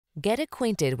Get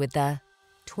acquainted with the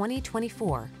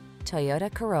 2024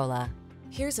 Toyota Corolla.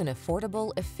 Here's an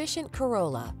affordable, efficient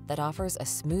Corolla that offers a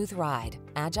smooth ride,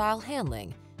 agile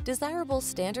handling, desirable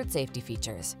standard safety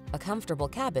features, a comfortable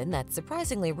cabin that's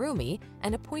surprisingly roomy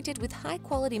and appointed with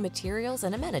high-quality materials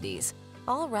and amenities,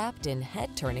 all wrapped in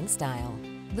head-turning style.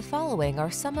 The following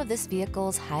are some of this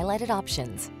vehicle's highlighted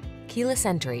options: keyless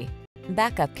entry,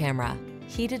 backup camera,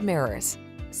 heated mirrors,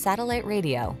 satellite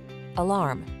radio,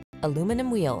 alarm, aluminum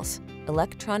wheels,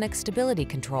 electronic stability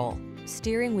control,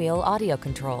 steering wheel audio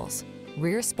controls,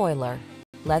 rear spoiler,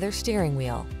 leather steering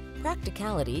wheel.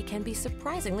 Practicality can be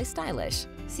surprisingly stylish.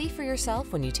 See for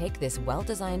yourself when you take this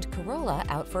well-designed Corolla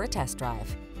out for a test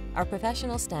drive. Our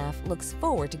professional staff looks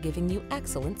forward to giving you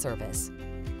excellent service.